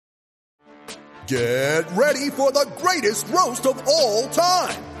Get ready for the greatest roast of all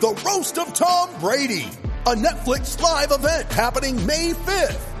time. The Roast of Tom Brady. A Netflix live event happening May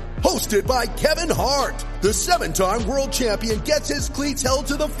 5th. Hosted by Kevin Hart. The 7-time world champion gets his cleats held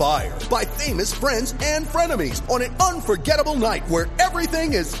to the fire by famous friends and frenemies on an unforgettable night where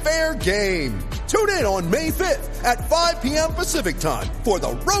everything is fair game. Tune in on May 5th at 5 p.m. Pacific time for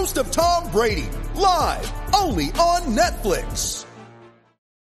the Roast of Tom Brady. Live only on Netflix.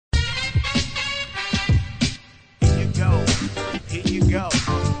 Here you go.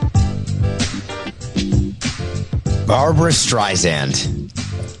 Barbra Streisand.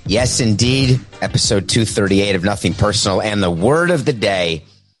 Yes, indeed. Episode 238 of Nothing Personal. And the word of the day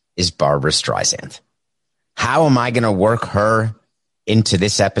is Barbra Streisand. How am I going to work her into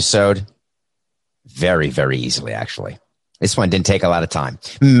this episode? Very, very easily, actually. This one didn't take a lot of time.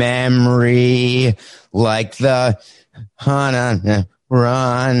 Memory, like the Hana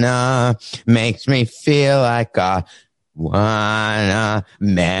Rana, makes me feel like a wanna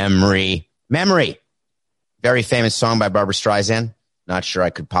memory. Memory. Very famous song by Barbra Streisand. Not sure I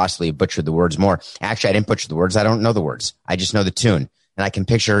could possibly butcher the words more. Actually, I didn't butcher the words. I don't know the words. I just know the tune, and I can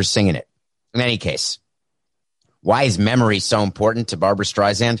picture her singing it. In any case, why is memory so important to Barbra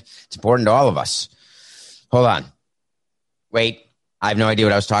Streisand? It's important to all of us. Hold on. Wait, I have no idea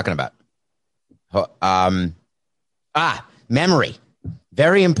what I was talking about. Memory.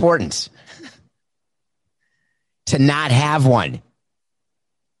 Very important. To not have one.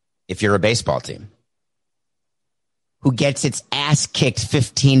 If you're a baseball team who gets its ass kicked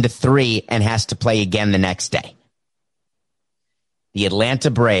 15-3 and has to play again the next day. The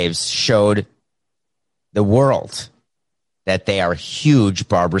Atlanta Braves showed the world that they are huge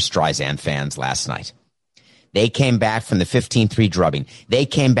Barbra Streisand fans last night. They came back from the 15-3 drubbing. They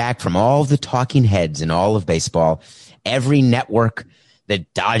came back from all the talking heads in all of baseball. Every network, the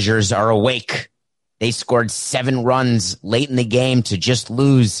Dodgers are awake. They scored 7 runs late in the game to just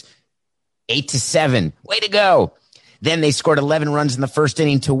lose 8-7. Way to go. Then they scored 11 runs in the first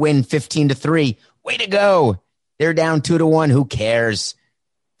inning to win 15-3. Way to go. They're down 2-1. Who cares?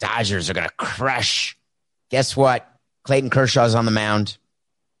 Dodgers are going to crush. Guess what? Clayton Kershaw's on the mound.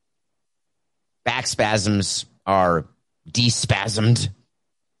 Back spasms are despasmed.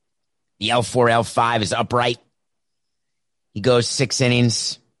 The L4, L5 is upright. He goes 6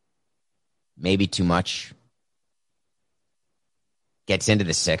 innings. Maybe too much. Gets into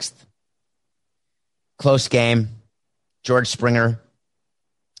the 6th. Close game. George Springer.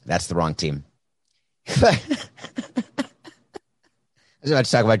 That's the wrong team. I was about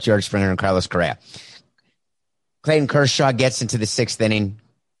to talk about George Springer and Carlos Correa. Clayton Kershaw gets into the 6th inning.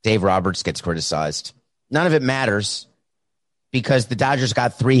 Dave Roberts gets criticized. None of it matters because the Dodgers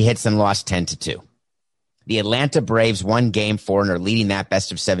got 3 hits and lost 10-2. The Atlanta Braves won Game 4 and are leading that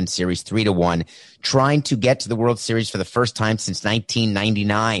best-of-7 series 3-1, trying to get to the World Series for the first time since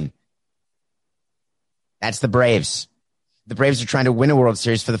 1999. That's the Braves. The Braves are trying to win a World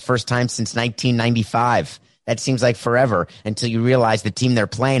Series for the first time since 1995. That seems like forever until you realize the team they're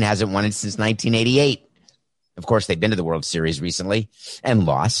playing hasn't won it since 1988. Of course, they've been to the World Series recently and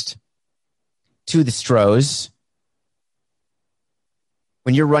lost to the Stros.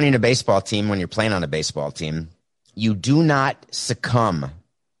 When you're running a baseball team, when you're playing on a baseball team, you do not succumb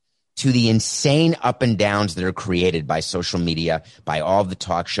to the insane up and downs that are created by social media, by all of the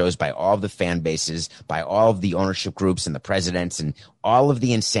talk shows, by all of the fan bases, by all of the ownership groups and the presidents and all of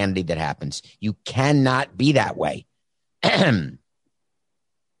the insanity that happens. You cannot be that way.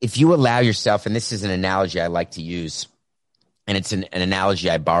 If you allow yourself, and this is an analogy I like to use, and it's an analogy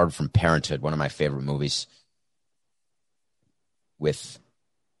I borrowed from Parenthood, one of my favorite movies with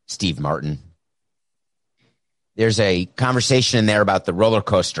Steve Martin. There's a conversation in there about the roller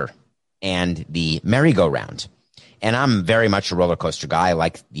coaster and the merry-go-round. And I'm very much a roller coaster guy. I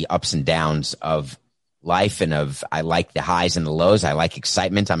like the ups and downs of life and I like the highs and the lows. I like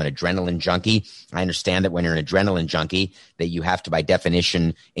excitement. I'm an adrenaline junkie. I understand that when you're an adrenaline junkie, that you have to, by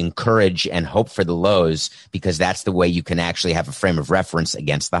definition, encourage and hope for the lows because that's the way you can actually have a frame of reference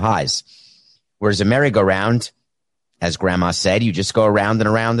against the highs. Whereas a merry-go-round, as Grandma said, you just go around and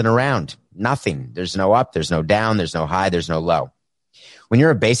around and around. Nothing. There's no up. There's no down. There's no high. There's no low. When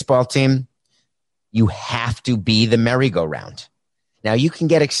you're a baseball team, you have to be the merry-go-round. Now, you can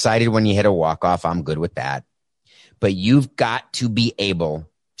get excited when you hit a walk-off. I'm good with that. But you've got to be able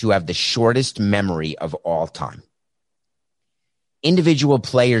to have the shortest memory of all time. Individual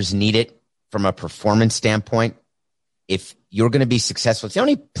players need it from a performance standpoint. If you're going to be successful, it's the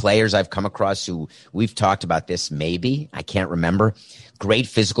only players I've come across who we've talked about this, maybe, I can't remember. Great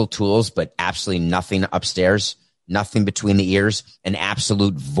physical tools, but absolutely nothing upstairs, nothing between the ears, an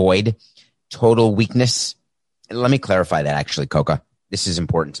absolute void. total weakness. And let me clarify that, actually, Coca. This is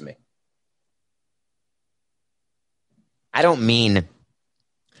important to me. I don't mean,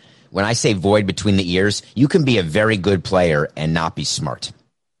 when I say void between the ears, you can be a very good player and not be smart.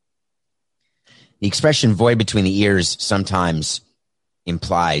 The expression void between the ears sometimes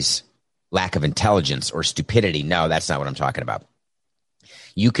implies lack of intelligence or stupidity. No, that's not what I'm talking about.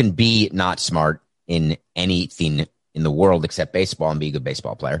 You can be not smart in anything in the world except baseball and be a good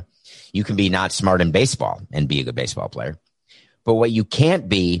baseball player. You can be not smart in baseball and be a good baseball player. But what you can't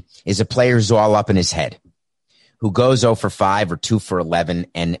be is a player who's all up in his head, who goes 0 for 5 or 2 for 11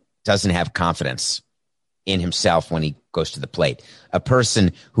 and doesn't have confidence in himself when he goes to the plate. A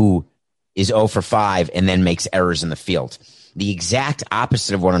person who is 0 for 5 and then makes errors in the field. The exact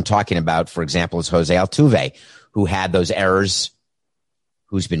opposite of what I'm talking about, for example, is Jose Altuve, who had those errors,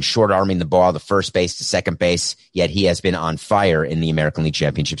 who's been short-arming the ball to first base to second base, yet he has been on fire in the American League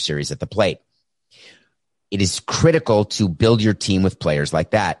Championship Series at the plate. It is critical to build your team with players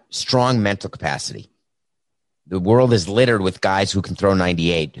like that. Strong mental capacity. The world is littered with guys who can throw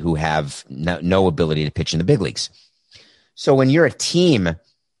 98 who have no ability to pitch in the big leagues. So when you're a team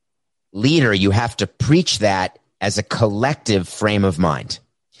leader, you have to preach that as a collective frame of mind.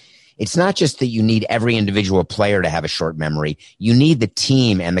 It's not just that you need every individual player to have a short memory. You need the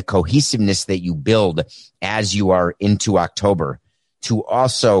team and the cohesiveness that you build as you are into October to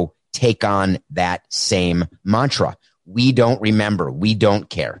also take on that same mantra. We don't remember. We don't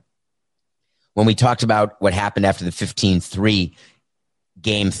care. When we talked about what happened after the 15-3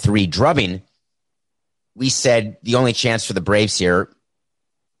 Game 3 drubbing, we said the only chance for the Braves here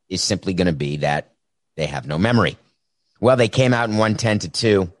is simply going to be that they have no memory. Well, they came out and won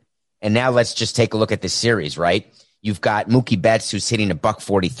 10-2. And now let's just take a look at this series, right? You've got Mookie Betts, who's hitting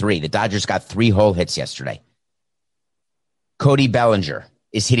 $143. The Dodgers got 3 whole hits yesterday. Cody Bellinger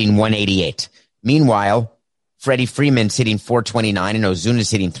is hitting 188. Meanwhile, Freddie Freeman's hitting 429 and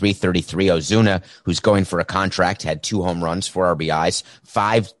Ozuna's hitting 333. Ozuna, who's going for a contract, had 2 home runs, 4 RBIs,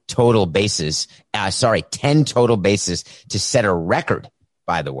 10 total bases to set a record,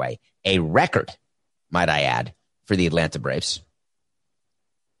 by the way. A record, might I add, for the Atlanta Braves.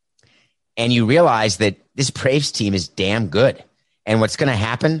 And you realize that this Braves team is damn good. And what's going to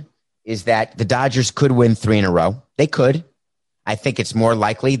happen is that the Dodgers could win 3 in a row. They could. I think it's more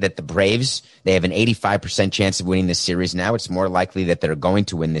likely that the Braves, they have an 85% chance of winning this series now. It's more likely that they're going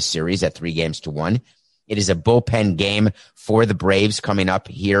to win this series at 3-1. It is a bullpen game for the Braves coming up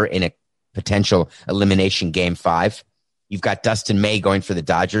here in a potential elimination Game 5. You've got Dustin May going for the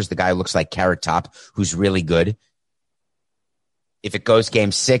Dodgers, the guy who looks like Carrot Top, who's really good. If it goes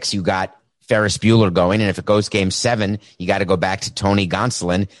Game 6, you got Ferris Bueller going, and if it goes Game 7, you got to go back to Tony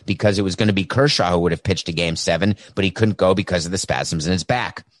Gonsolin because it was going to be Kershaw who would have pitched a Game 7, but he couldn't go because of the spasms in his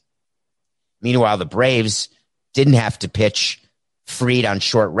back. Meanwhile, the Braves didn't have to pitch Fried on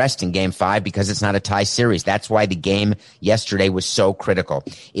short rest in Game 5 because it's not a tie series. That's why the game yesterday was so critical.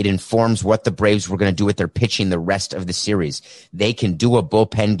 It informs what the Braves were going to do with their pitching the rest of the series. They can do a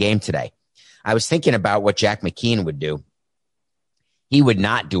bullpen game today. I was thinking about what Jack McKeon would do. He would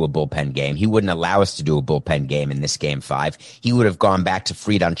not do a bullpen game. He wouldn't allow us to do a bullpen game in this Game 5. He would have gone back to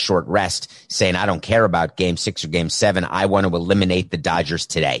Fried on short rest, saying, I don't care about Game 6 or Game 7. I want to eliminate the Dodgers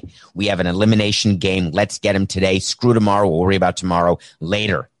today. We have an elimination game. Let's get him today. Screw tomorrow. We'll worry about tomorrow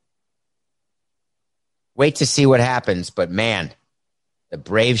later. Wait to see what happens. But, man, the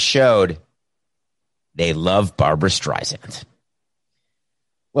Braves showed they love Barbra Streisand.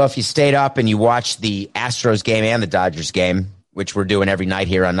 Well, if you stayed up and you watched the Astros game and the Dodgers game, which we're doing every night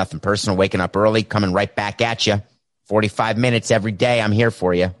here on Nothing Personal, waking up early, coming right back at you. 45 minutes every day. I'm here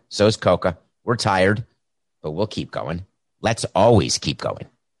for you. So is Coca. We're tired, but we'll keep going. Let's always keep going.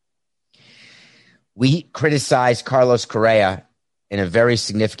 We criticize Carlos Correa in a very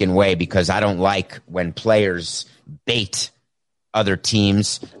significant way because I don't like when players bait other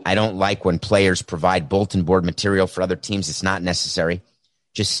teams. I don't like when players provide bulletin board material for other teams. It's not necessary.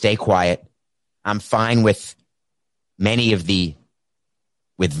 Just stay quiet. I'm fine with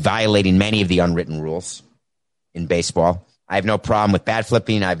violating many of the unwritten rules in baseball. I have no problem with bat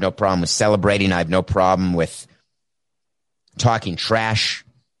flipping. I have no problem with celebrating. I have no problem with talking trash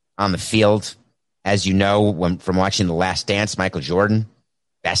on the field. As you know, from watching The Last Dance, Michael Jordan,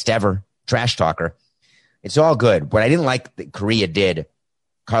 best ever, trash talker. It's all good. What I didn't like that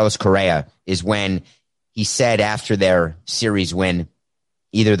Carlos Correa, is when he said after their series win,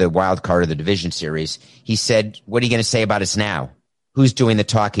 either the wild card or the division series, he said, what are you going to say about us now? Who's doing the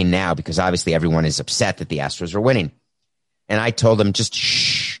talking now? Because obviously everyone is upset that the Astros are winning. And I told him, just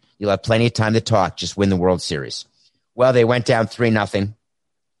shh, you'll have plenty of time to talk. Just win the World Series. Well, they went down 3-0.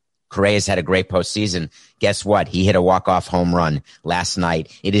 Correa's had a great postseason. Guess what? He hit a walk-off home run last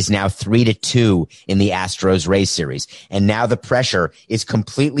night. It is now 3-2 in the Astros-Rays series. And now the pressure is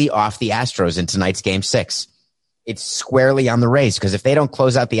completely off the Astros in tonight's Game 6. It's squarely on the Rays, because if they don't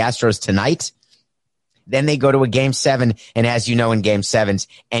close out the Astros tonight, then they go to a Game 7. And as you know, in Game 7s,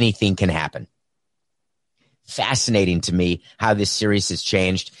 anything can happen. Fascinating to me how this series has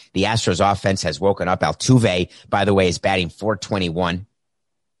changed. The Astros offense has woken up. Altuve, by the way, is batting .421.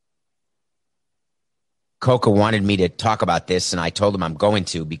 Coca wanted me to talk about this, and I told him I'm going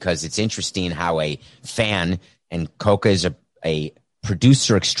to, because it's interesting how a fan, and Coca is a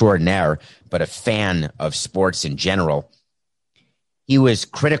producer extraordinaire, but a fan of sports in general. He was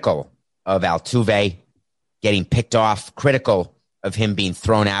critical of Altuve getting picked off, critical of him being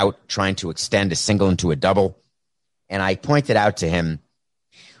thrown out, trying to extend a single into a double. And I pointed out to him,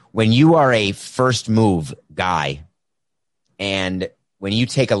 when you are a first move guy, and when you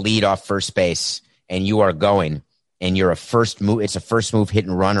take a lead off first base and you are going, and you're a first move, it's a first move hit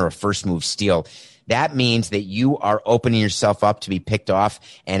and run or a first move steal, that means that you are opening yourself up to be picked off.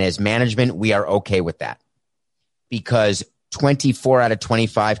 And as management, we are okay with that, because 24 out of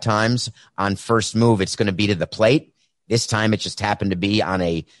 25 times on first move, it's going to be to the plate. This time it just happened to be on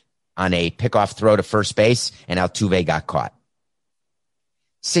a pickoff throw to first base, and Altuve got caught.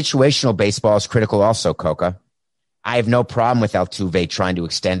 Situational baseball is critical also, Coca. I have no problem with Altuve trying to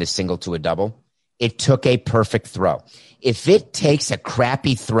extend a single to a double. It took a perfect throw. If it takes a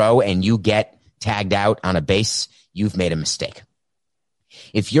crappy throw and you get tagged out on a base, you've made a mistake.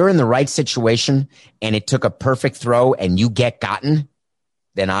 If you're in the right situation and it took a perfect throw and you get gotten,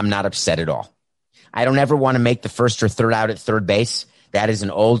 then I'm not upset at all. I don't ever want to make the first or third out at third base. That is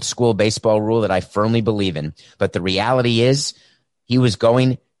an old school baseball rule that I firmly believe in. But the reality is, he was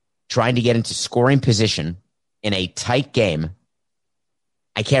trying to get into scoring position in a tight game.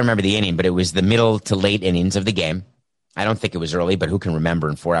 I can't remember the inning, but it was the middle to late innings of the game. I don't think it was early, but who can remember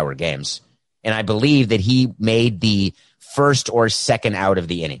in 4-hour games? And I believe that he made the first or second out of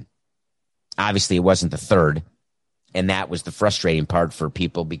the inning. Obviously, it wasn't the third. And that was the frustrating part for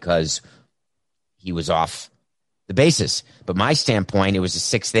people, because he was off the bases. But my standpoint, it was the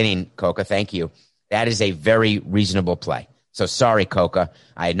sixth inning, Coca. Thank you. That is a very reasonable play. So sorry, Coca.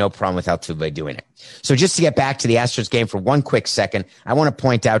 I had no problem with Altuve doing it. So just to get back to the Astros game for one quick second, I want to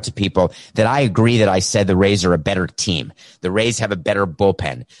point out to people that I agree that I said the Rays are a better team. The Rays have a better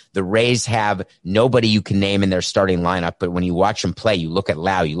bullpen. The Rays have nobody you can name in their starting lineup, but when you watch them play, you look at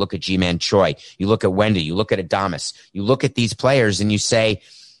Lau, you look at Ji-Man Choi, you look at Wendy, you look at Adames, you look at these players and you say,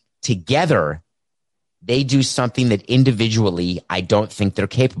 together, they do something that individually I don't think they're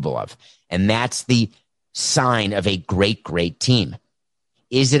capable of. And that's the sign of a great, great team.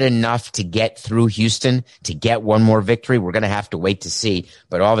 Is it enough to get through Houston, to get one more victory? We're going to have to wait to see.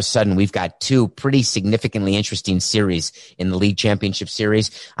 But all of a sudden, we've got two pretty significantly interesting series in the League Championship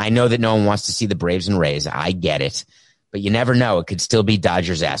Series. I know that no one wants to see the Braves and Rays. I get it. But you never know. It could still be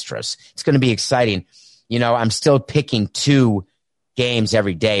Dodgers-Astros. It's going to be exciting. You know, I'm still picking two games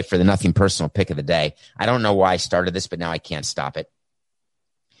every day for the Nothing Personal pick of the day. I don't know why I started this, but now I can't stop it.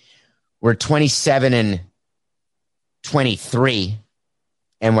 We're 27-23.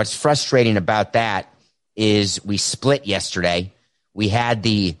 And what's frustrating about that is we split yesterday. We had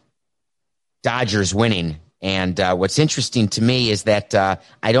the Dodgers winning. And what's interesting to me is that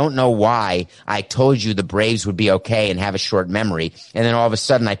I don't know why I told you the Braves would be okay and have a short memory. And then all of a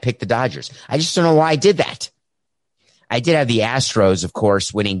sudden I picked the Dodgers. I just don't know why I did that. I did have the Astros, of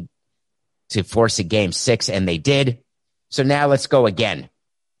course, winning to force a Game 6, and they did. So now let's go again.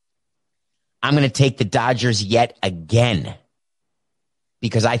 I'm going to take the Dodgers yet again,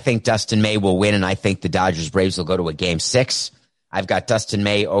 because I think Dustin May will win, and I think the Dodgers Braves will go to a Game 6. I've got Dustin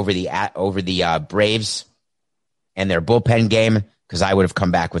May over the Braves and their bullpen game, because I would have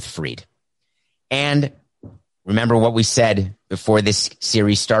come back with Fried. And remember what we said before this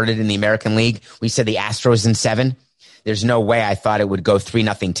series started in the American League? We said the Astros in 7. There's no way I thought it would go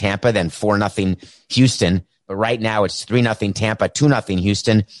 3-0 Tampa, then 4-0 Houston. But right now it's 3-0 Tampa, 2-0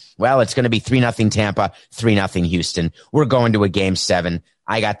 Houston. Well, it's going to be 3-0 Tampa, 3-0 Houston. We're going to a Game 7.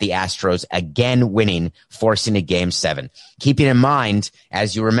 I got the Astros again winning, forcing a Game 7. Keeping in mind,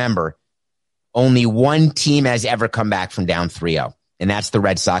 as you remember, only one team has ever come back from down 3-0. And that's the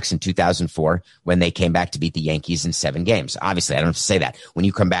Red Sox in 2004, when they came back to beat the Yankees in 7 games. Obviously, I don't have to say that. When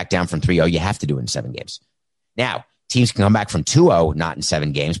you come back down from 3-0, you have to do it in 7 games. Now, teams can come back from 2-0, not in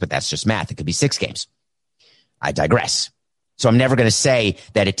 7 games, but that's just math. It could be 6 games. I digress. So I'm never going to say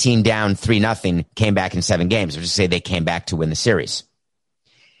that a team down 3-0 came back in 7 games. I'll just say they came back to win the series.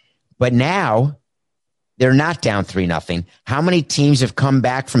 But now They're not down 3-0. How many teams have come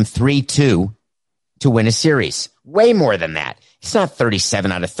back from 3-2 to win a series? Way more than that. It's not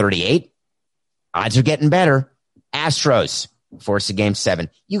 37 out of 38. Odds are getting better. Astros force a game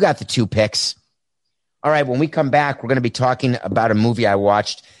 7. You got the 2 picks. All right, when we come back, we're going to be talking about a movie I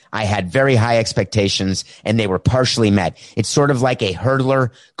watched. I had very high expectations, and they were partially met. It's sort of like a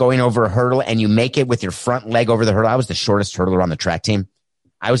hurdler going over a hurdle, and you make it with your front leg over the hurdle. I was the shortest hurdler on the track team.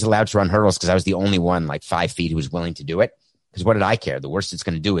 I was allowed to run hurdles because I was the only one, like 5 feet, who was willing to do it. Because what did I care? The worst it's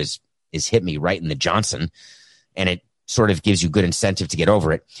going to do is hit me right in the Johnson, and it sort of gives you good incentive to get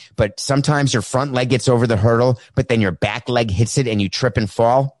over it. But sometimes your front leg gets over the hurdle, but then your back leg hits it, and you trip and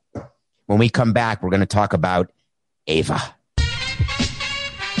fall. When we come back, we're going to talk about Ava.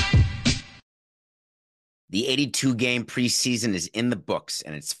 The 82-game preseason is in the books,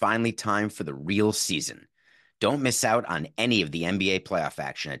 and it's finally time for the real season. Don't miss out on any of the NBA playoff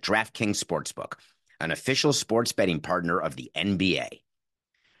action at DraftKings Sportsbook, an official sports betting partner of the NBA.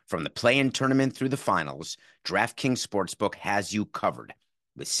 From the play-in tournament through the finals, DraftKings Sportsbook has you covered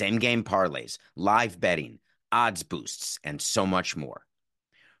with same-game parlays, live betting, odds boosts, and so much more.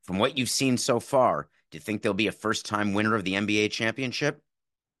 From what you've seen so far, do you think there'll be a first-time winner of the NBA championship?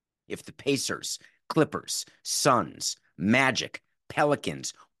 If the Pacers, Clippers, Suns, Magic,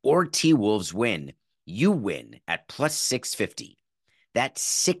 Pelicans, or T-Wolves win, you win at plus 650. That's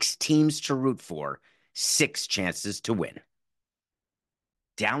 6 teams to root for, 6 chances to win.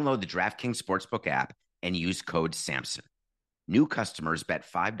 Download the DraftKings Sportsbook app and use code SAMSON. New customers bet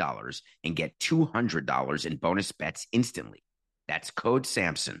 $5 and get $200 in bonus bets instantly. That's code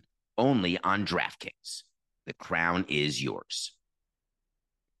SAMSON, only on DraftKings. The crown is yours.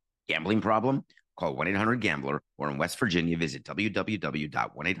 Gambling problem? Call 1-800-GAMBLER, or in West Virginia, visit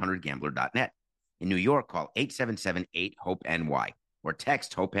www.1800gambler.net. In New York, call 877-8-HOPE-NY, or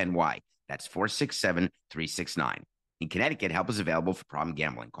text HOPE-NY. That's 467-369. In Connecticut, help is available for problem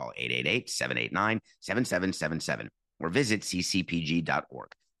gambling. Call 888-789-7777, or visit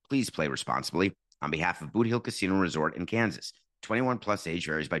ccpg.org. Please play responsibly. On behalf of Boot Hill Casino Resort in Kansas, 21 plus age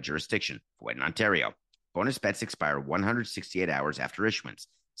varies by jurisdiction. Void in Ontario. Bonus bets expire 168 hours after issuance.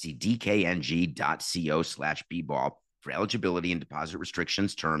 See dkng.co/bball for eligibility and deposit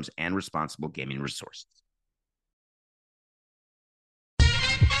restrictions, terms, and responsible gaming resources.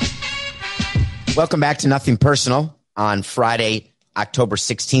 Welcome back to Nothing Personal on Friday, October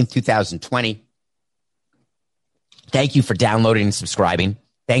 16th, 2020. Thank you for downloading and subscribing.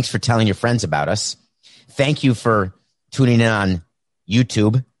 Thanks for telling your friends about us. Thank you for tuning in on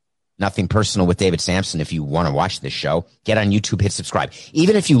YouTube, Nothing Personal with David Sampson. If you want to watch this show, get on YouTube, hit subscribe.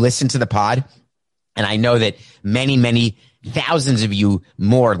 Even if you listen to the pod, and I know that many, many thousands of you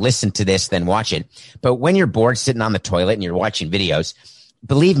more listen to this than watch it, but when you're bored sitting on the toilet and you're watching videos,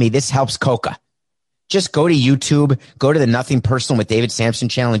 believe me, this helps Coca. Just go to YouTube, go to the Nothing Personal with David Sampson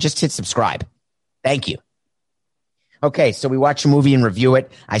channel, and just hit subscribe. Thank you. Okay, so we watch a movie and review it.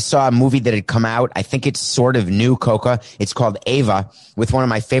 I saw a movie that had come out. I think it's sort of new, Coca. It's called Ava, with one of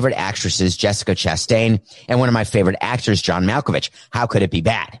my favorite actresses, Jessica Chastain, and one of my favorite actors, John Malkovich. How could it be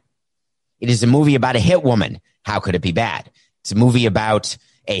bad? It is a movie about a hit woman. How could it be bad? It's a movie about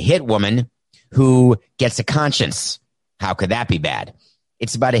a hit woman who gets a conscience. How could that be bad?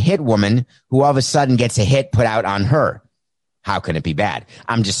 It's about a hit woman who all of a sudden gets a hit put out on her. How can it be bad?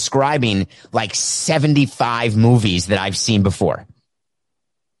 I'm describing like 75 movies that I've seen before.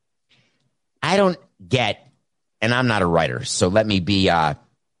 I don't get, and I'm not a writer, so let me be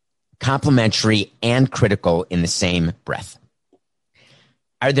complimentary and critical in the same breath.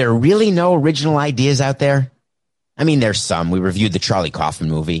 Are there really no original ideas out there? I mean, there's some. We reviewed the Charlie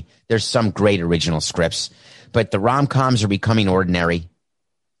Kaufman movie. There's some great original scripts, but the rom-coms are becoming ordinary.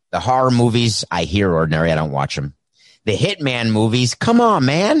 The horror movies, I hear ordinary. I don't watch them. The Hitman movies, come on,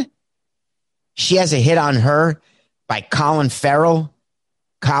 man. She has a hit on her by Colin Farrell.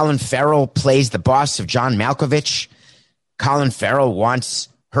 Colin Farrell plays the boss of John Malkovich. Colin Farrell wants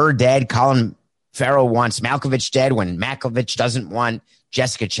her dead. Colin Farrell wants Malkovich dead when Malkovich doesn't want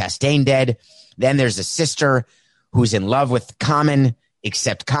Jessica Chastain dead. Then there's a sister who's in love with Common,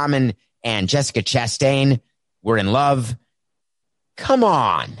 except Common and Jessica Chastain were in love. Come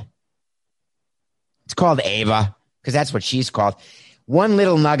on. It's called Ava, because that's what she's called. One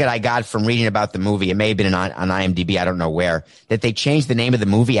little nugget I got from reading about the movie, it may have been on IMDb, I don't know where, that they changed the name of the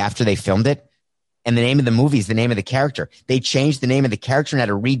movie after they filmed it. And the name of the movie is the name of the character. They changed the name of the character and had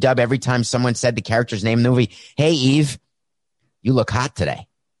to redub every time someone said the character's name in the movie. Hey, Eve, you look hot today.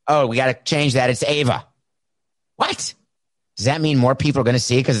 Oh, we got to change that. It's Ava. What? Does that mean more people are going to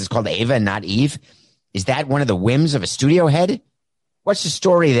see it because it's called Ava and not Eve? Is that one of the whims of a studio head? What's the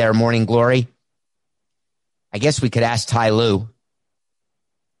story there, Morning Glory? I guess we could ask Ty Lue.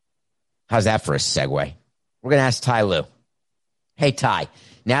 How's that for a segue? We're going to ask Ty Lue. Hey, Ty,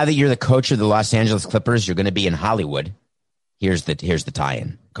 now that you're the coach of the Los Angeles Clippers, you're going to be in Hollywood. Here's the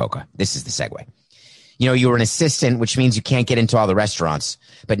tie-in, Coca. This is the segue. You know, you were an assistant, which means you can't get into all the restaurants.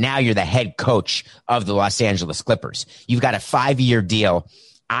 But now you're the head coach of the Los Angeles Clippers. You've got a 5-year deal.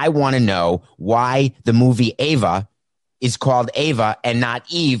 I want to know why the movie Ava is called Ava and not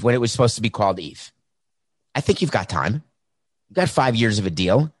Eve when it was supposed to be called Eve. I think you've got time. You've got 5 years of a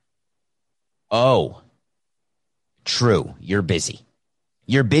deal. Oh, true. You're busy.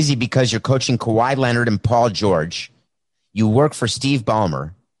 You're busy because you're coaching Kawhi Leonard and Paul George. You work for Steve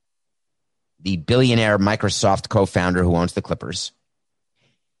Ballmer, the billionaire Microsoft co-founder who owns the Clippers.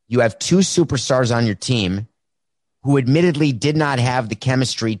 You have 2 superstars on your team who admittedly did not have the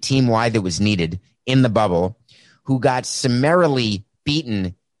chemistry team-wide that was needed in the bubble, who got summarily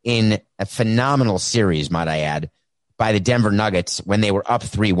beaten in a phenomenal series, might I add, by the Denver Nuggets when they were up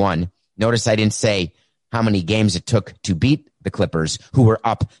 3-1. Notice I didn't say how many games it took to beat the Clippers, who were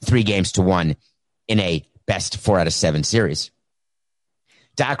up 3-1 in a best 4 out of 7 series.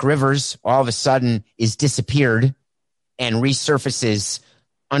 Doc Rivers all of a sudden is disappeared and resurfaces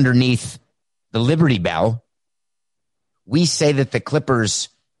underneath the Liberty Bell. We say that the Clippers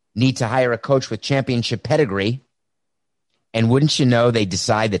need to hire a coach with championship pedigree. And wouldn't you know, they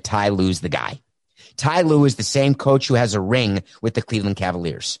decide that Ty Lue's the guy. Ty Lue is the same coach who has a ring with the Cleveland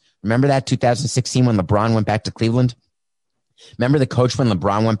Cavaliers. Remember that 2016 when LeBron went back to Cleveland? Remember the coach when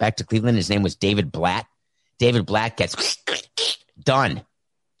LeBron went back to Cleveland? His name was David Blatt. David Blatt gets done.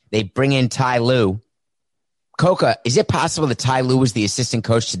 They bring in Ty Lue. Coca, is it possible that Ty Lue was the assistant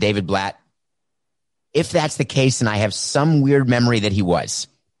coach to David Blatt? If that's the case, and I have some weird memory that he was,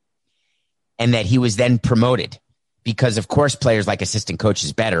 and that he was then promoted, because of course players like assistant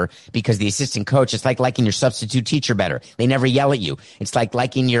coaches better, because the assistant coach is like liking your substitute teacher better. They never yell at you. It's like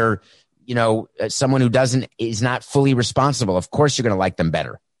liking your, someone who is not fully responsible. Of course you're going to like them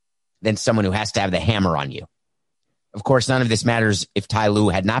better than someone who has to have the hammer on you. Of course, none of this matters if Ty Lue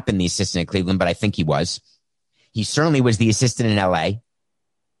had not been the assistant at Cleveland, but I think he was. He certainly was the assistant in LA.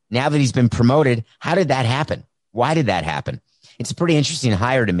 Now that he's been promoted, how did that happen? Why did that happen? It's a pretty interesting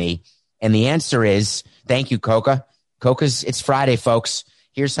hire to me. And the answer is, thank you, Coca. It's Friday, folks.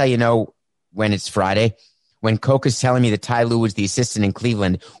 Here's how you know when it's Friday. When Coca's telling me that Ty Lue was the assistant in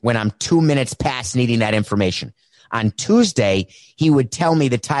Cleveland, when I'm 2 minutes past needing that information. On Tuesday, he would tell me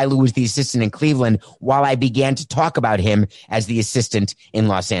that Ty Lue was the assistant in Cleveland while I began to talk about him as the assistant in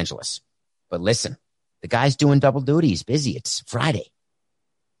Los Angeles. But listen, the guy's doing double duty. He's busy. It's Friday.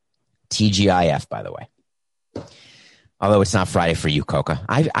 TGIF, by the way. Although it's not Friday for you, Coca.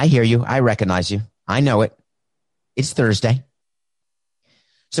 I hear you. I recognize you. I know it. It's Thursday.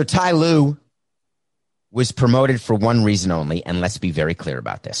 So Ty Lue was promoted for one reason only, and let's be very clear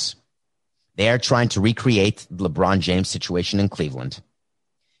about this. They are trying to recreate the LeBron James situation in Cleveland.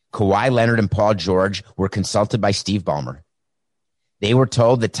 Kawhi Leonard and Paul George were consulted by Steve Ballmer. They were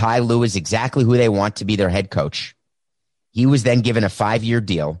told that Ty Lue is exactly who they want to be their head coach. He was then given a 5-year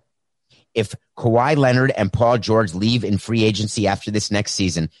deal. If Kawhi Leonard and Paul George leave in free agency after this next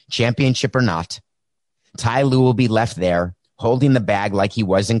season, championship or not, Ty Lue will be left there holding the bag like he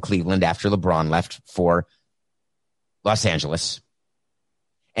was in Cleveland after LeBron left for Los Angeles.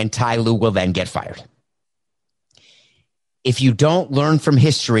 And Ty Lue will then get fired. If you don't learn from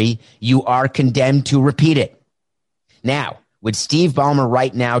history, you are condemned to repeat it. Now, would Steve Ballmer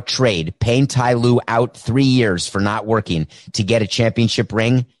right now trade paying Ty Lue out 3 years for not working to get a championship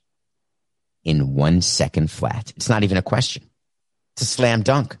ring? In 1 second flat. It's not even a question. It's a slam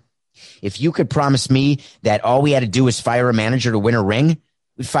dunk. If you could promise me that all we had to do was fire a manager to win a ring,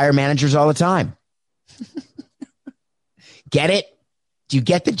 we'd fire managers all the time. Get it? Do you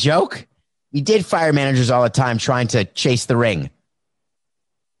get the joke? We did fire managers all the time trying to chase the ring.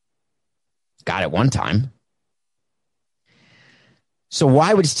 Got it one time. So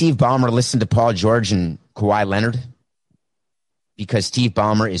why would Steve Ballmer listen to Paul George and Kawhi Leonard? Because Steve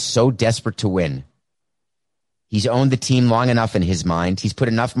Ballmer is so desperate to win. He's owned the team long enough in his mind. He's put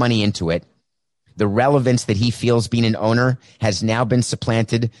enough money into it. The relevance that he feels being an owner has now been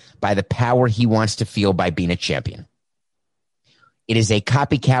supplanted by the power he wants to feel by being a champion. It is a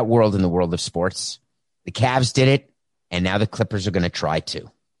copycat world in the world of sports. The Cavs did it, and now the Clippers are going to try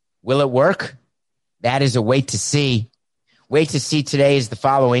to. Will it work? That is a wait to see. Wait to see today is the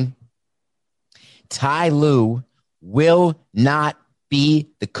following. Ty Lue will not be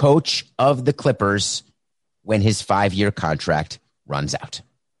the coach of the Clippers when his 5-year contract runs out.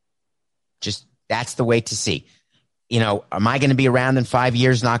 Just that's the wait to see. am I going to be around in 5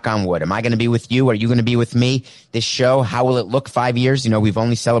 years? Knock on wood. Am I going to be with you? Are you going to be with me? This show, how will it look 5 years? We've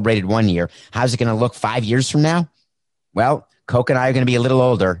only celebrated 1 year. How's it going to look 5 years from now? Well, Coke and I are going to be a little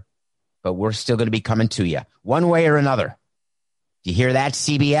older, but we're still going to be coming to you one way or another. Do you hear that,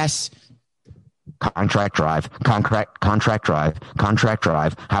 CBS? Contract drive.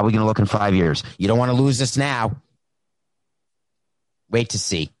 How are we going to look in 5 years? You don't want to lose us now. Wait to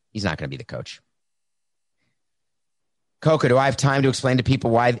see. He's not going to be the coach. Coca, do I have time to explain to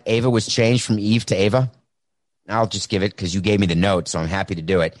people why Ava was changed from Eve to Ava? I'll just give it because you gave me the note, so I'm happy to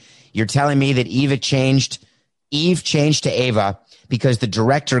do it. You're telling me that Eve changed to Ava because the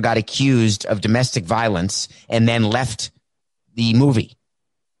director got accused of domestic violence and then left the movie.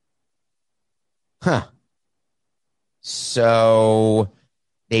 Huh. So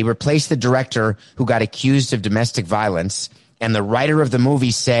they replaced the director who got accused of domestic violence, and the writer of the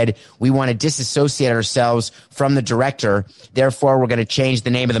movie said, we want to disassociate ourselves from the director, therefore we're going to change the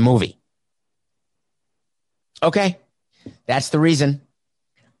name of the movie. Okay, that's the reason.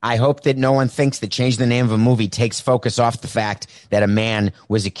 I hope that no one thinks that changing the name of a movie takes focus off the fact that a man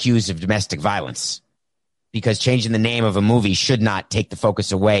was accused of domestic violence. Because changing the name of a movie should not take the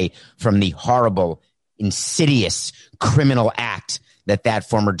focus away from the horrible, insidious criminal act that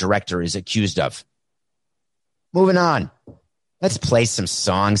former director is accused of. Moving on. Let's play some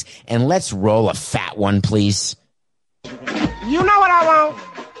songs and let's roll a fat one, please. You know what I want?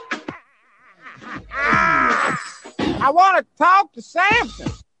 I want to talk to Samson.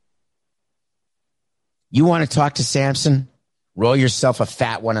 You want to talk to Samson? Roll yourself a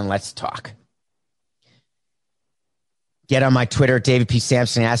fat one and let's talk. Get on my Twitter at David P.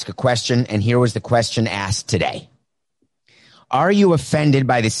 Sampson and ask a question. And here was the question asked today. Are you offended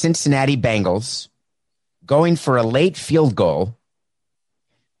by the Cincinnati Bengals going for a late field goal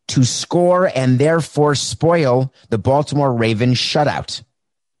to score and therefore spoil the Baltimore Ravens shutout?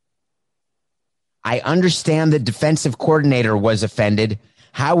 I understand the defensive coordinator was offended.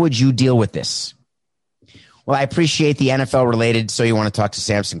 How would you deal with this? Well, I appreciate the NFL related, so you want to talk to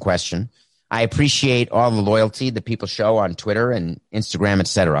Samson question. I appreciate all the loyalty that people show on Twitter and Instagram,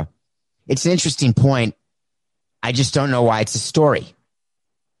 etc. It's an interesting point. I just don't know why it's a story.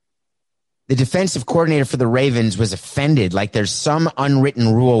 The defensive coordinator for the Ravens was offended like there's some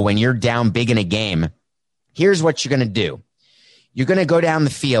unwritten rule when you're down big in a game. Here's what you're going to do. You're going to go down the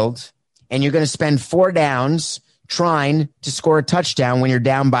field and you're going to spend 4 downs trying to score a touchdown when you're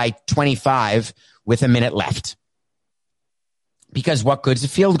down by 25 with a minute left. Because what good's a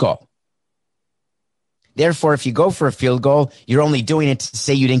field goal? Therefore, if you go for a field goal, you're only doing it to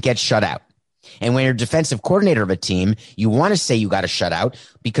say you didn't get shut out. And when you're defensive coordinator of a team, you want to say you got a shutout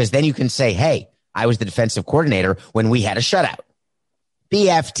because then you can say, hey, I was the defensive coordinator when we had a shutout.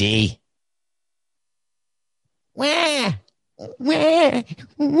 BFD. Wah, wah,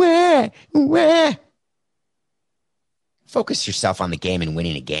 wah, wah. Focus yourself on the game and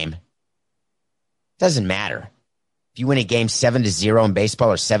winning a game. Doesn't matter. If you win a game 7-0 in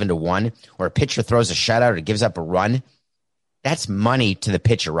baseball or 7-1, or a pitcher throws a shutout or gives up a run, that's money to the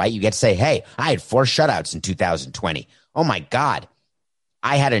pitcher, right? You get to say, hey, I had 4 shutouts in 2020. Oh my God.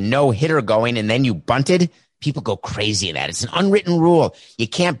 I had a no-hitter going and then you bunted. People go crazy in that. It's an unwritten rule. You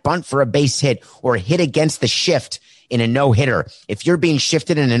can't bunt for a base hit or hit against the shift in a no-hitter. If you're being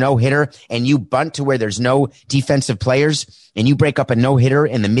shifted in a no-hitter and you bunt to where there's no defensive players and you break up a no-hitter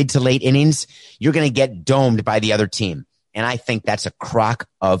in the mid to late innings, you're going to get domed by the other team. And I think that's a crock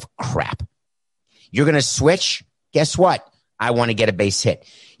of crap. You're going to switch. Guess what? I want to get a base hit.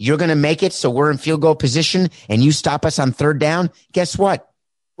 You're going to make it so we're in field goal position and you stop us on 3rd down. Guess what?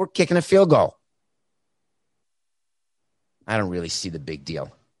 We're kicking a field goal. I don't really see the big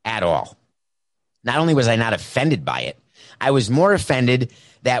deal at all. Not only was I not offended by it, I was more offended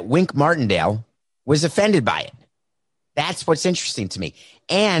that Wink Martindale was offended by it. That's what's interesting to me.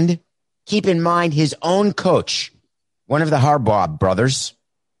 And keep in mind his own coach, one of the Harbaugh brothers.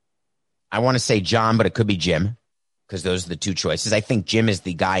 I want to say John, but it could be Jim, because those are the 2 choices. I think Jim is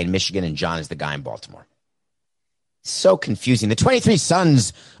the guy in Michigan and John is the guy in Baltimore. So confusing. The 23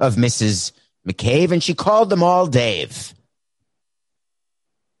 sons of Mrs. McCabe, and she called them all Dave.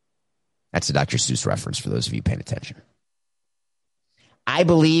 That's a Dr. Seuss reference for those of you paying attention. I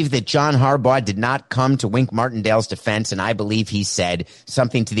believe that John Harbaugh did not come to Wink Martindale's defense, and I believe he said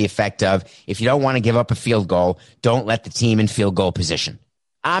something to the effect of, if you don't want to give up a field goal, don't let the team in field goal position.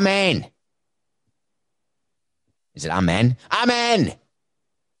 Amen. Is it amen? Amen.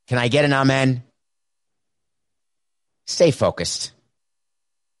 Can I get an amen? Stay focused.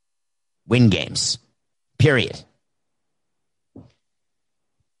 Win games. Period.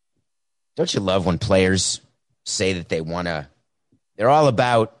 Don't you love when players say that they're all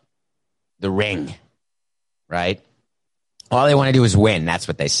about the ring, right? All they want to do is win. That's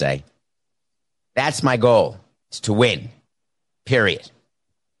what they say. That's my goal, is to win, period.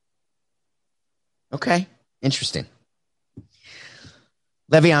 Okay, interesting.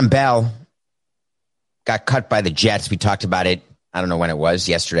 Le'Veon Bell got cut by the Jets. We talked about it, I don't know when it was,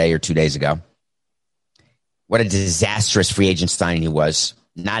 yesterday or 2 days ago. What a disastrous free agent signing he was.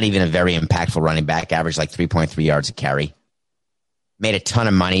 Not even a very impactful running back, averaged like 3.3 yards a carry. Made a ton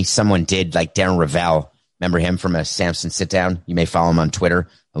of money. Someone did, like Darren Ravel. Remember him from a Samson sit-down? You may follow him on Twitter,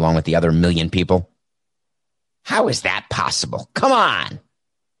 along with the other million people. How is that possible? Come on.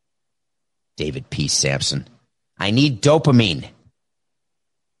 David P. Sampson. I need dopamine.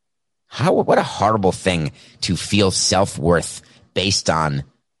 What a horrible thing to feel self-worth based on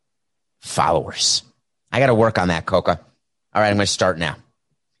followers. I got to work on that, Coca. All right, I'm going to start now.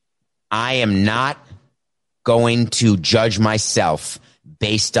 I am not going to judge myself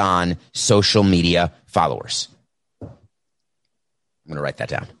based on social media followers. I'm going to write that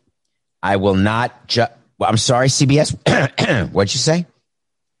down. I will not judge. Well, I'm sorry, CBS. What'd you say?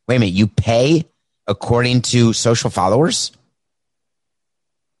 Wait a minute. You pay according to social followers?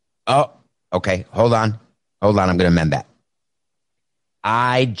 Oh, okay. Hold on. I'm going to amend that.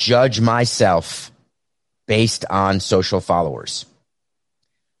 I judge myself based on social followers.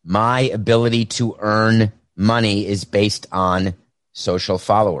 My ability to earn money is based on social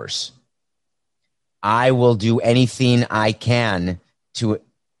followers. I will do anything I can to...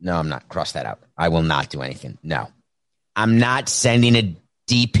 No, I'm not. Cross that out. I will not do anything. No. I'm not sending a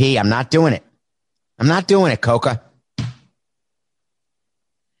DP. I'm not doing it. I'm not doing it, Coca.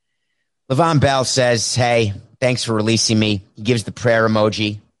 Le'Veon Bell says, hey, thanks for releasing me. He gives the prayer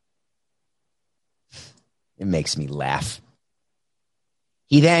emoji. It makes me laugh.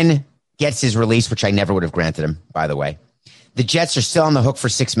 He then gets his release, which I never would have granted him, by the way. The Jets are still on the hook for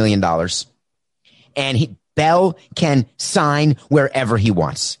 $6 million. And Bell can sign wherever he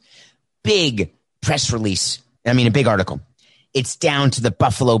wants. Big press release. A big article. It's down to the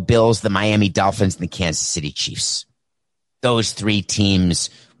Buffalo Bills, the Miami Dolphins, and the Kansas City Chiefs. Those three teams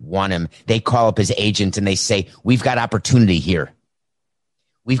want him. They call up his agent and they say, we've got opportunity here.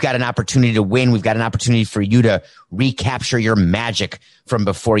 We've got an opportunity to win. We've got an opportunity for you to recapture your magic from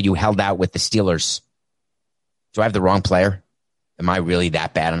before you held out with the Steelers. Do I have the wrong player? Am I really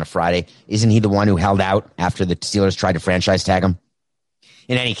that bad on a Friday? Isn't he the one who held out after the Steelers tried to franchise tag him?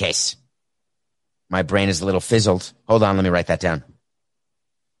 In any case, my brain is a little fizzled. Hold on, let me write that down.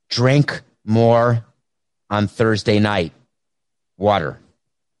 Drink more on Thursday night. Water.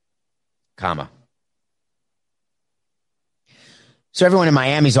 Comma. So everyone in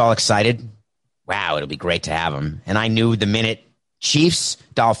Miami's all excited. Wow, it'll be great to have him. And I knew the minute Chiefs,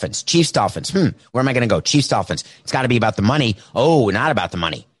 Dolphins. Where am I going to go? Chiefs, Dolphins. It's got to be about the money. Oh, not about the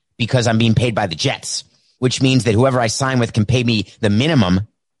money, because I'm being paid by the Jets, which means that whoever I sign with can pay me the minimum,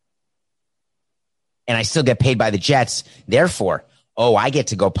 and I still get paid by the Jets. Therefore, I get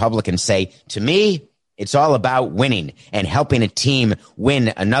to go public and say, to me, it's all about winning and helping a team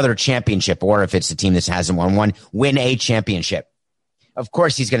win another championship, or if it's a team that hasn't won one, win a championship. Of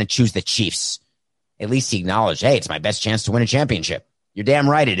course, he's going to choose the Chiefs. At least he acknowledged, hey, it's my best chance to win a championship. You're damn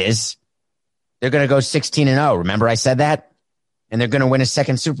right it is. They're going to go 16-0. Remember I said that? And they're going to win a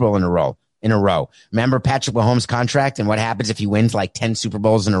second Super Bowl in a row. Remember Patrick Mahomes' contract and what happens if he wins like 10 Super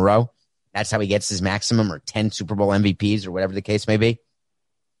Bowls in a row? That's how he gets his maximum, or 10 Super Bowl MVPs, or whatever the case may be.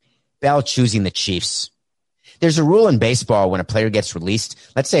 Bell choosing the Chiefs. There's a rule in baseball when a player gets released.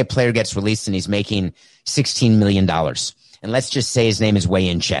 Let's say a player gets released and he's making $16 million. And let's just say his name is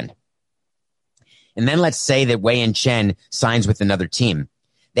Wei-Yin Chen. And then let's say that Wei-Yin Chen signs with another team.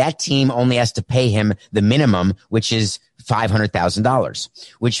 That team only has to pay him the minimum, which is $500,000,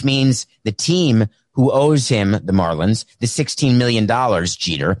 which means the team who owes him, the Marlins, the $16 million,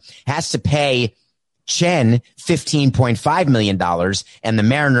 Jeter, has to pay Chen $15.5 million, and the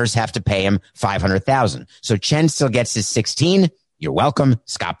Mariners have to pay him $500,000. So Chen still gets his 16. You're welcome,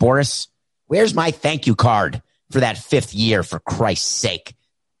 Scott Boras. Where's my thank you card for that 5th year, for Christ's sake?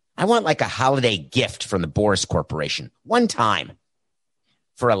 I want like a holiday gift from the Boras Corporation. One time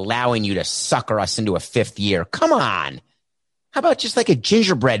for allowing you to sucker us into a 5th year. Come on. How about just like a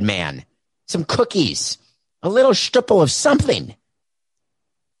gingerbread man? Some cookies, a little stipple of something.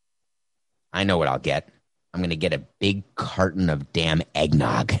 I know what I'll get. I'm going to get a big carton of damn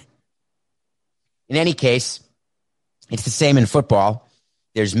eggnog. In any case, it's the same in football.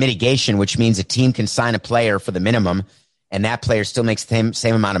 There's mitigation, which means a team can sign a player for the minimum, and that player still makes the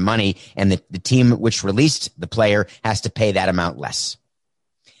same amount of money, and the team which released the player has to pay that amount less.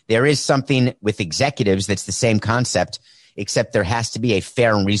 There is something with executives that's the same concept, except there has to be a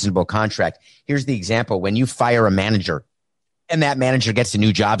fair and reasonable contract. Here's the example. When you fire a manager and that manager gets a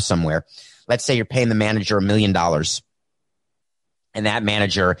new job somewhere, let's say you're paying the manager $1 million and that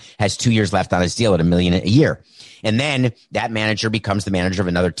manager has 2 years left on his deal at $1 million a year. And then that manager becomes the manager of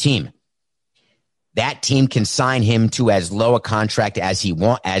another team. That team can sign him to as low a contract as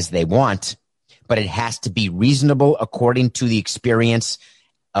they want, but it has to be reasonable according to the experience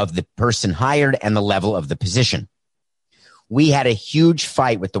of the person hired and the level of the position. We had a huge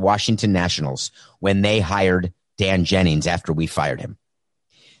fight with the Washington Nationals when they hired Dan Jennings after we fired him.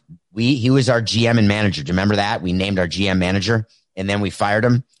 He was our GM and manager. Do you remember that? We named our GM manager and then we fired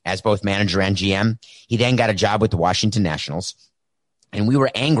him as both manager and GM. He then got a job with the Washington Nationals and we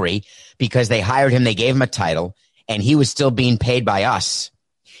were angry because they hired him. They gave him a title and he was still being paid by us.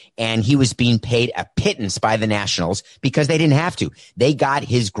 And he was being paid a pittance by the Nationals because they didn't have to. They got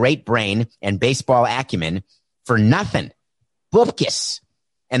his great brain and baseball acumen for nothing. Bupkis.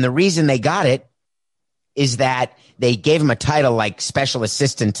 And the reason they got it is that they gave him a title like special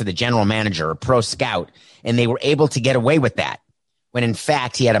assistant to the general manager or pro scout, and they were able to get away with that, when in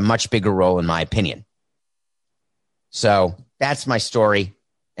fact he had a much bigger role, in my opinion. So that's my story,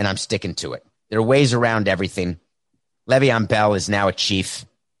 and I'm sticking to it. There are ways around everything. Le'Veon Bell is now a Chief.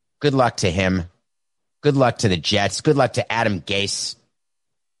 Good luck to him. Good luck to the Jets. Good luck to Adam Gase.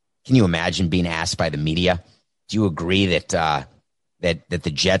 Can you imagine being asked by the media? Do you agree that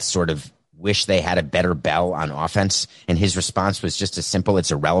the Jets sort of wish they had a better Bell on offense? And his response was just as simple. It's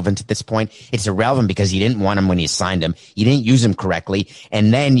irrelevant at this point. It's irrelevant because you didn't want him when you signed him. You didn't use him correctly.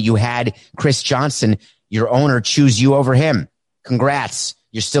 And then you had Chris Johnson, your owner, choose you over him. Congrats.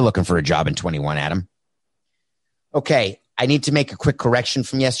 You're still looking for a job in 21, Adam. Okay. I need to make a quick correction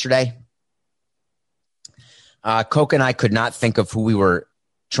from yesterday. Coke and I could not think of who we were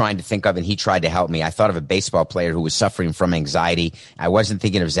trying to think of, and he tried to help me. I thought of a baseball player who was suffering from anxiety. I wasn't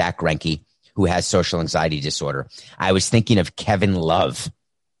thinking of Zach Greinke, who has social anxiety disorder. I was thinking of Kevin Love.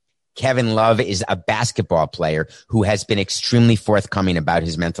 Kevin Love is a basketball player who has been extremely forthcoming about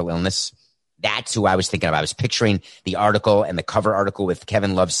his mental illness. That's who I was thinking of. I was picturing the article and the cover article with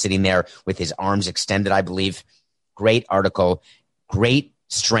Kevin Love sitting there with his arms extended, I believe. Great article, great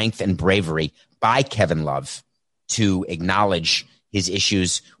strength and bravery by Kevin Love to acknowledge his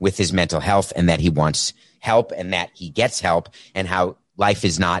issues with his mental health and that he wants help and that he gets help and how life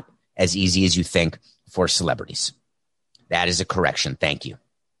is not as easy as you think for celebrities. That is a correction. Thank you.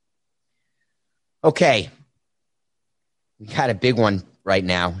 Okay. We got a big one right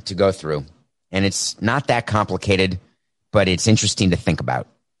now to go through, and it's not that complicated, but it's interesting to think about.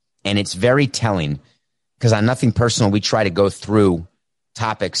 And it's very telling because on Nothing Personal, we try to go through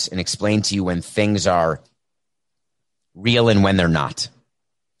topics and explain to you when things are real and when they're not.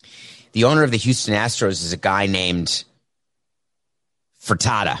 The owner of the Houston Astros is a guy named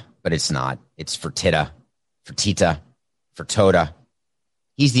Fertitta, but it's not. It's Fertitta.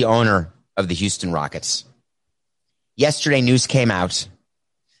 He's the owner of the Houston Rockets. Yesterday, news came out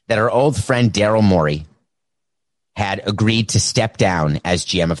that our old friend Daryl Morey had agreed to step down as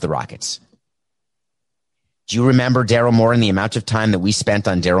GM of the Rockets. Do you remember Daryl Morey and the amount of time that we spent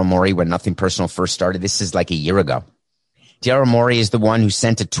on Daryl Morey when Nothing Personal first started? This is like a year ago. Daryl Morey is the one who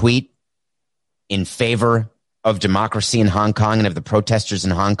sent a tweet in favor of democracy in Hong Kong and of the protesters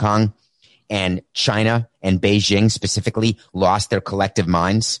in Hong Kong, and China and Beijing specifically lost their collective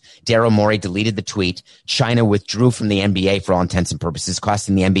minds. Daryl Morey deleted the tweet. China withdrew from the NBA for all intents and purposes,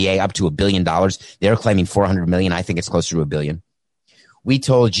 costing the NBA up to $1 billion. They're claiming $400 million. I think it's closer to $1 billion. We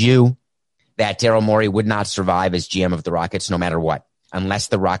told you that Daryl Morey would not survive as GM of the Rockets no matter what, unless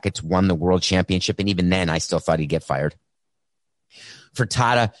the Rockets won the world championship. And even then, I still thought he'd get fired.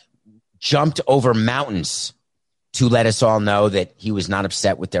 Fertitta jumped over mountains to let us all know that he was not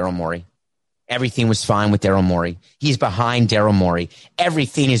upset with Daryl Morey. Everything was fine with Daryl Morey. He's behind Daryl Morey.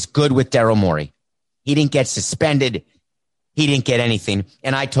 Everything is good with Daryl Morey. He didn't get suspended. He didn't get anything.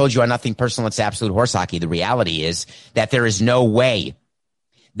 And I told you on Nothing Personal, it's absolute horse hockey. The reality is that there is no way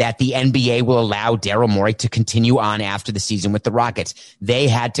that the NBA will allow Daryl Morey to continue on after the season with the Rockets. They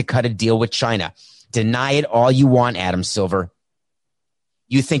had to cut a deal with China. Deny it all you want, Adam Silver.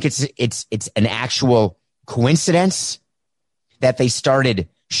 You think it's an actual coincidence that they started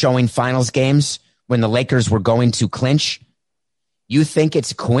showing finals games when the Lakers were going to clinch? You think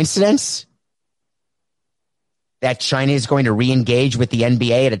it's a coincidence that China is going to re-engage with the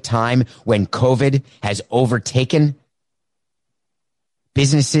NBA at a time when COVID has overtaken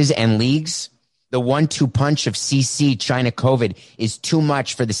businesses and leagues? The 1-2 punch of CC, China, COVID is too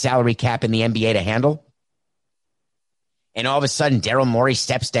much for the salary cap in the NBA to handle. And all of a sudden, Daryl Morey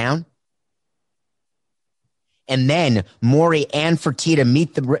steps down. And then Morey and Fertitta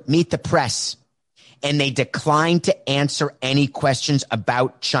meet the press, and they decline to answer any questions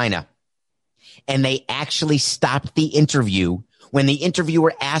about China. And they actually stopped the interview when the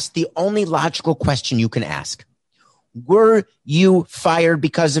interviewer asked the only logical question you can ask. Were you fired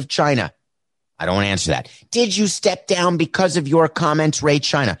because of China? I don't want to answer that. Did you step down because of your comments, Ray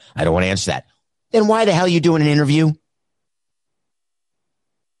China? I don't want to answer that. Then why the hell are you doing an interview?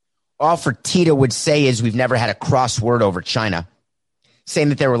 All Fertitta would say is we've never had a crossword over China, saying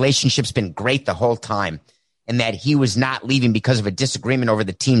that their relationship's been great the whole time and that he was not leaving because of a disagreement over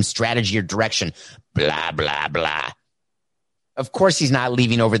the team's strategy or direction. Blah, blah, blah. Of course he's not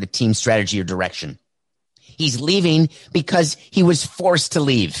leaving over the team's strategy or direction. He's leaving because he was forced to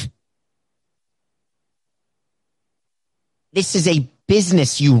leave. This is a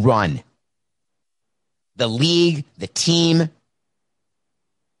business you run. The league, the team.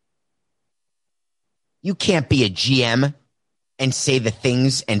 You can't be a GM and say the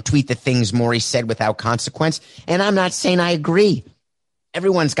things and tweet the things Morey said without consequence. And I'm not saying I agree.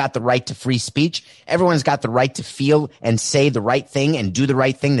 Everyone's got the right to free speech. Everyone's got the right to feel and say the right thing and do the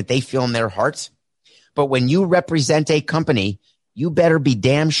right thing that they feel in their hearts. But when you represent a company, you better be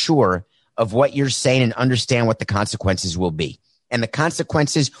damn sure of what you're saying and understand what the consequences will be. And the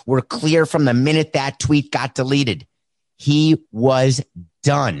consequences were clear from the minute that tweet got deleted. He was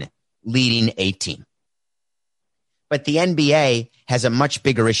done leading a team. But the NBA has a much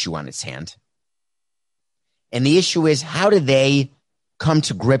bigger issue on its hand. And the issue is, how do they come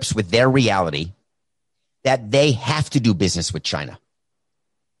to grips with their reality that they have to do business with China?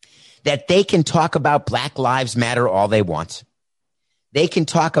 That they can talk about Black Lives Matter all they want. They can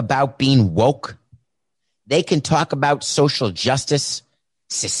talk about being woke. They can talk about social justice,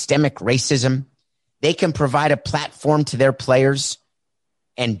 systemic racism. They can provide a platform to their players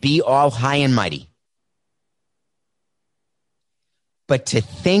and be all high and mighty. But to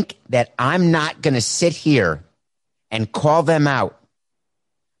think that I'm not going to sit here and call them out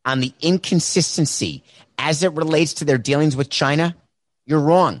on the inconsistency as it relates to their dealings with China, you're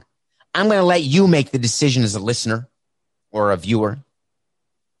wrong. I'm going to let you make the decision as a listener or a viewer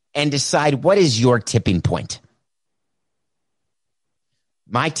and decide what is your tipping point.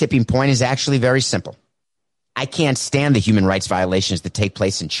 My tipping point is actually very simple. I can't stand the human rights violations that take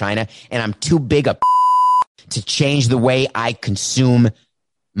place in China, and I'm too big a to change the way I consume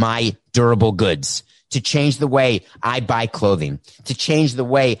my durable goods, to change the way I buy clothing, to change the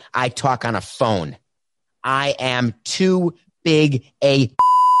way I talk on a phone. I am too big a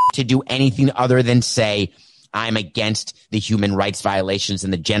to do anything other than say I'm against the human rights violations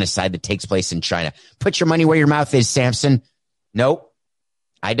and the genocide that takes place in China. Put your money where your mouth is, Samson. Nope,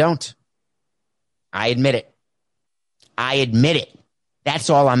 I don't. I admit it. I admit it. That's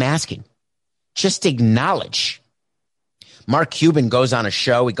all I'm asking. Just acknowledge. Mark Cuban goes on a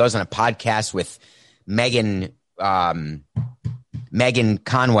show. He goes on a podcast with Megan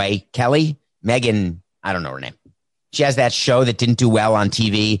Conway Kelly. Megan, I don't know her name. She has that show that didn't do well on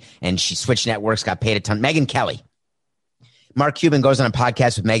TV, and she switched networks, got paid a ton. Megan Kelly. Mark Cuban goes on a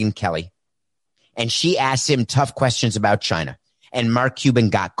podcast with Megan Kelly, and she asks him tough questions about China, and Mark Cuban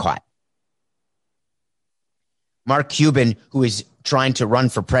got caught. Mark Cuban, who is trying to run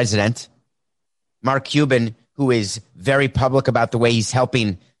for president, Mark Cuban, who is very public about the way he's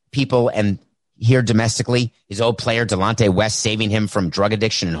helping people and here domestically, his old player Delonte West saving him from drug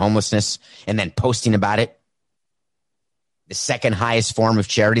addiction and homelessness and then posting about it. The second highest form of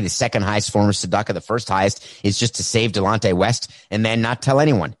charity, the second highest form of tzedakah, the first highest is just to save Delonte West and then not tell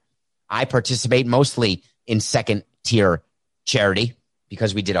anyone. I participate mostly in second tier charity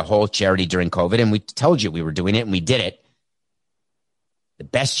because we did a whole charity during COVID and we told you we were doing it and we did it. The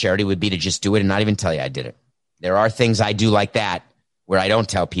best charity would be to just do it and not even tell you I did it. There are things I do like that where I don't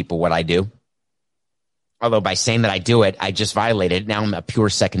tell people what I do. Although by saying that I do it, I just violated it. Now I'm a pure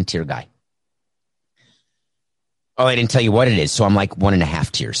second tier guy. Oh, I didn't tell you what it is. So I'm like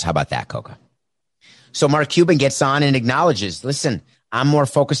 1.5 tiers. How about that, Coca? So Mark Cuban gets on and acknowledges, listen, I'm more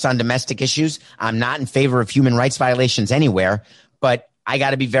focused on domestic issues. I'm not in favor of human rights violations anywhere, but I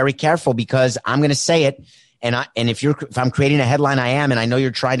got to be very careful because I'm going to say it. And if I'm creating a headline, I am, and I know you're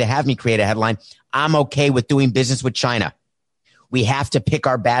trying to have me create a headline, I'm okay with doing business with China. We have to pick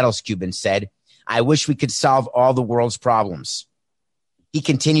our battles, Cuban said. I wish we could solve all the world's problems. He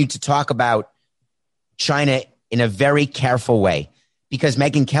continued to talk about China in a very careful way because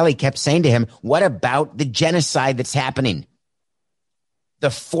Megyn Kelly kept saying to him, what about the genocide that's happening? The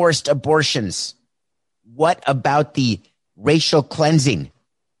forced abortions? What about the racial cleansing?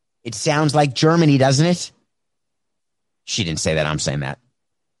 It sounds like Germany, doesn't it? She didn't say that. I'm saying that.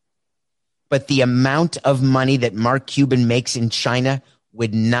 But the amount of money that Mark Cuban makes in China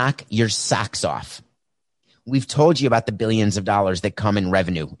would knock your socks off. We've told you about the billions of dollars that come in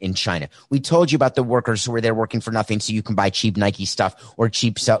revenue in China. We told you about the workers who are there working for nothing so you can buy cheap Nike stuff or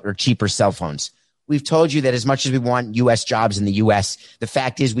cheaper cell phones. We've told you that as much as we want U.S. jobs in the U.S., the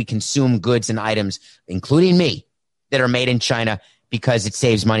fact is we consume goods and items, including me, that are made in China because it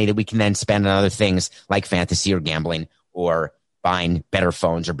saves money that we can then spend on other things like fantasy or gambling or buying better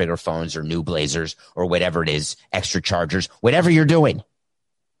phones or bigger phones or new Blazers or whatever it is, extra chargers, whatever you're doing.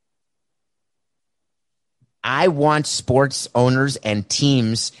 I want sports owners and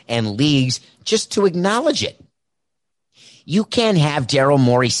teams and leagues just to acknowledge it. You can't have Daryl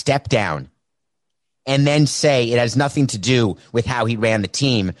Morey step down and then say it has nothing to do with how he ran the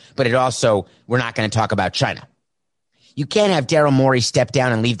team, but it also, we're not going to talk about China. You can't have Daryl Morey step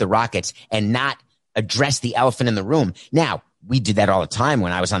down and leave the Rockets and not address the elephant in the room. Now, we did that all the time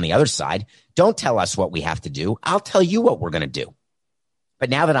when I was on the other side. Don't tell us what we have to do. I'll tell you what we're going to do. But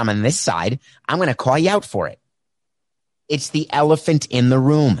now that I'm on this side, I'm going to call you out for it. It's the elephant in the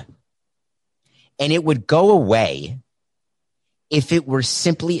room. And it would go away if it were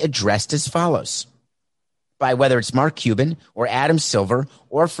simply addressed as follows. By whether it's Mark Cuban or Adam Silver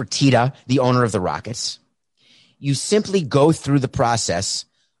or Fertitta, the owner of the Rockets. You simply go through the process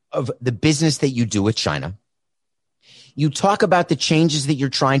of the business that you do with China. You talk about the changes that you're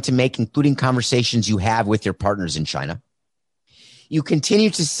trying to make, including conversations you have with your partners in China. You continue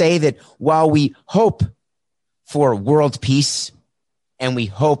to say that while we hope for world peace and we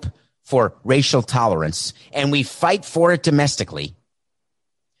hope for racial tolerance and we fight for it domestically,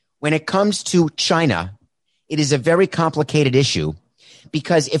 when it comes to China, it is a very complicated issue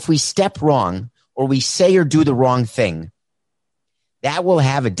because if we step wrong or we say or do the wrong thing, that will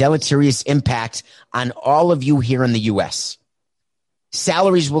have a deleterious impact on all of you here in the U.S.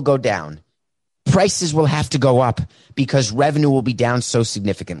 Salaries will go down. Prices will have to go up because revenue will be down so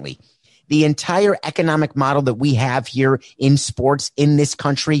significantly. The entire economic model that we have here in sports in this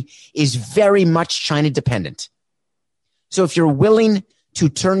country is very much China dependent. So if you're willing to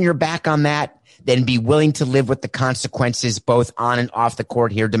turn your back on that, then be willing to live with the consequences both on and off the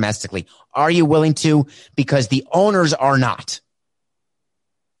court here domestically. Are you willing to? Because the owners are not.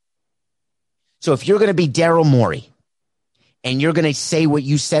 So if you're going to be Daryl Morey and you're going to say what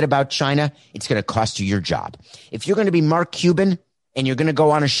you said about China, it's going to cost you your job. If you're going to be Mark Cuban and you're going to go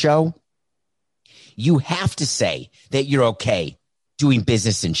on a show, you have to say that you're okay doing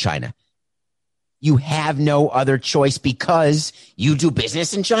business in China. You have no other choice because you do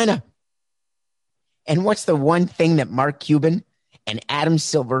business in China. And what's the one thing that Mark Cuban and Adam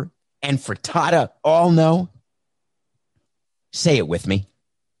Silver and Fertitta all know? Say it with me.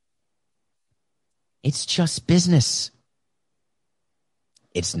 It's just business.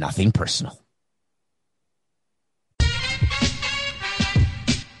 It's nothing personal. Here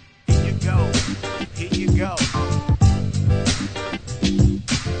you go. Here you go.